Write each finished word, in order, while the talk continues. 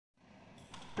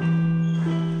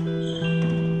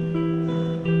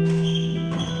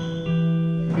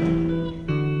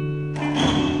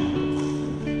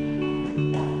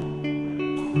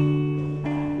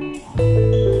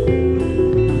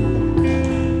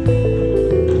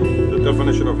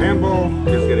definition of handball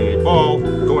is getting a ball,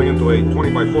 going into a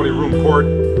 20 by 40 room court,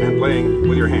 and playing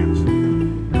with your hands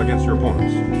against your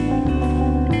opponents.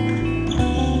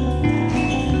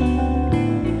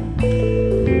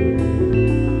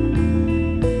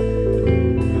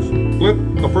 You split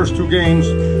the first two games,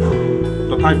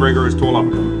 the tiebreaker is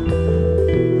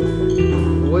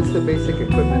 2-11. What's the basic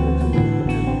equipment?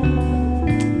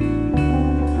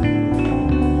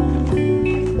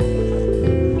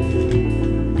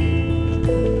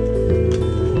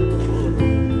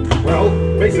 Well,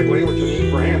 basically what you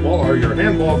need for handball are your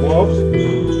handball gloves and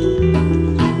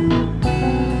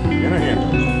a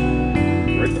handle.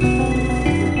 Right there.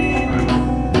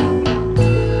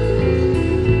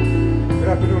 Good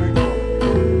afternoon, April.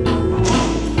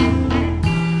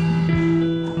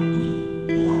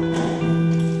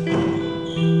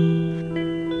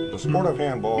 The sport of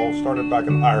handball started back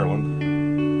in Ireland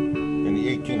in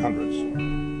the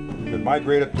 1800s. It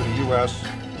migrated to the U.S.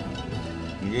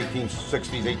 in the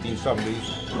 1860s, 1870s,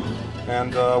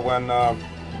 and when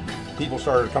people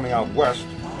started coming out west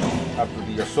after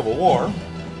the Civil War,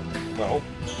 well,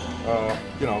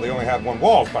 you know, they only had one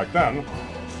walls back then,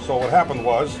 so what happened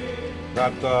was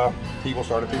that people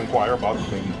started to inquire about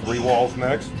maybe 3 walls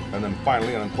next, and then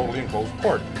finally a totally enclosed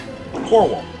court, 4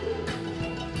 wall.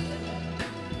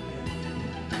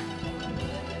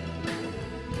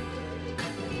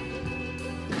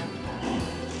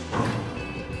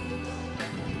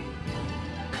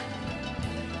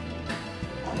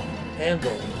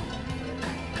 Handball.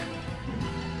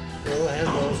 Well,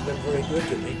 handball's been very good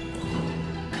to me,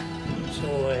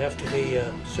 so I have to be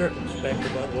circumspect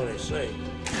about what I say.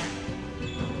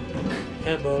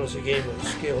 Handball is a game of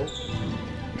skill.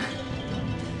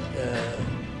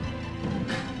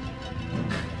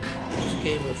 It's a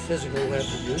game of physical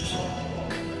attributes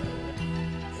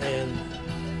and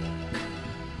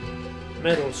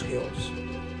mental skills.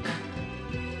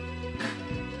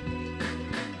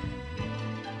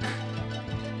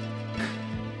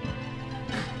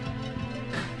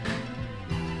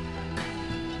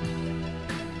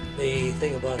 The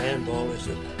thing about handball is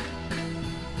that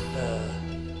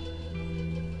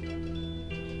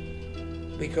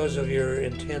because of your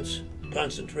intense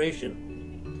concentration,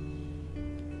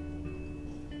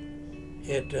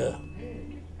 the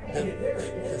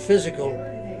physical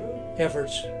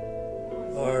efforts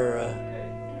are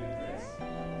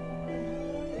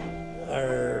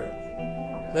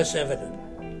less evident.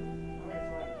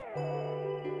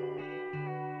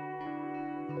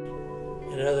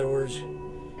 In other words,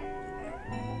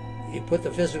 you put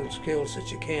the physical skills that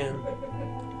you can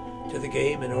to the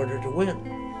game in order to win.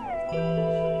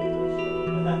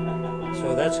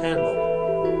 So that's handball.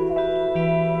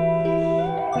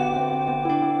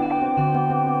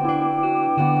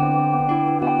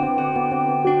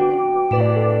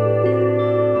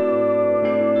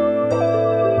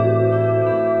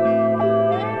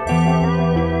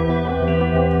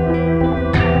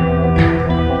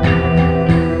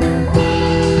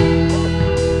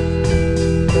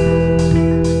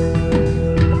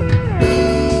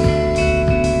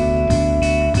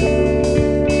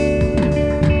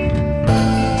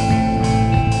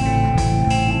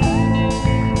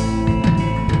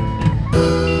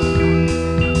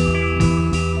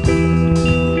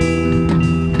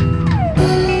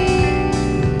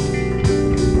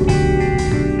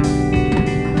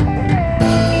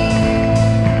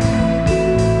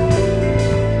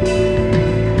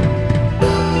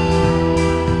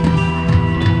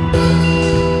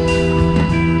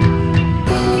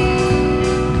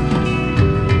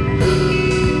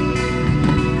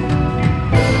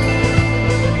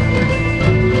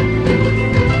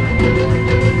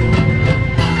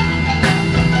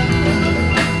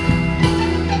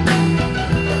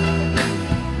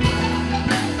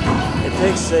 It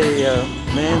takes a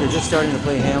man that's just starting to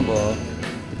play handball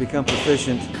to become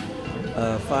proficient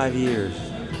 5 years,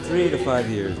 3 to 5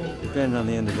 years, depending on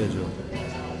the individual.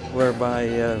 Whereby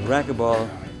racquetball,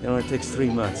 it only takes 3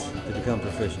 months to become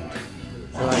proficient.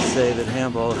 So I'd say that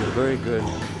handball is a very good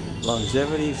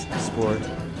longevity sport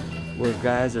where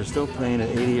guys are still playing at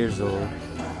 80 years old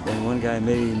and one guy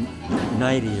maybe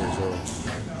 90 years old.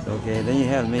 Okay, then you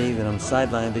have me that I'm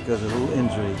sidelined because of a little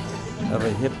injury of a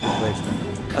hip replacement.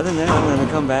 Other than that, I'm going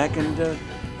to come back and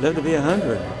live to be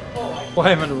 100. Well,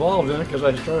 I'm involved in it because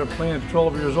I started playing at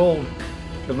 12 years old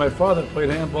because my father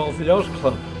played handball at the House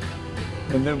Club.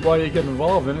 And then why you get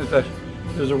involved in it, that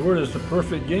there's a word, it's the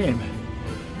perfect game.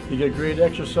 You get great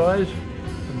exercise,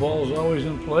 the ball's always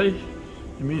in play,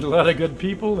 you meet a lot of good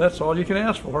people, that's all you can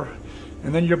ask for.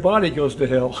 And then your body goes to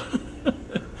hell.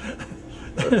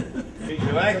 Go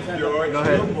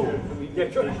ahead.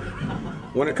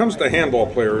 When it comes to handball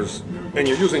players and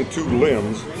you're using two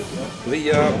limbs,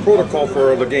 the protocol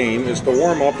for the game is to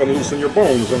warm up and loosen your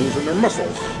bones and loosen your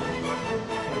muscles.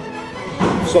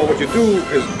 So what you do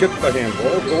is get the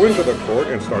handball, go into the court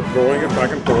and start throwing it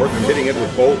back and forth and hitting it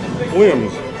with both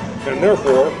limbs. And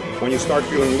therefore, when you start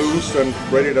feeling loose and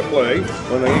ready to play,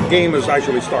 when the game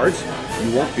actually starts,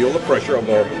 you won't feel the pressure of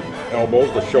the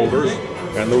elbows, the shoulders,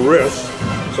 and the wrists.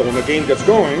 So when the game gets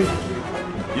going,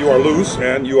 you are loose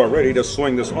and you are ready to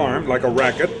swing this arm like a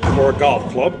racket or a golf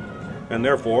club, and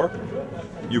therefore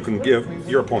you can give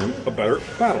your opponent a better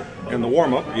battle. And the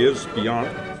warm-up is beyond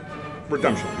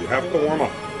redemption. You have to warm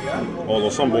up. Although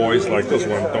some boys like this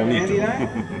one don't need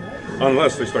to.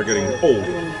 Unless they start getting old,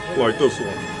 like this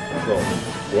one.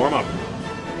 So, warm up.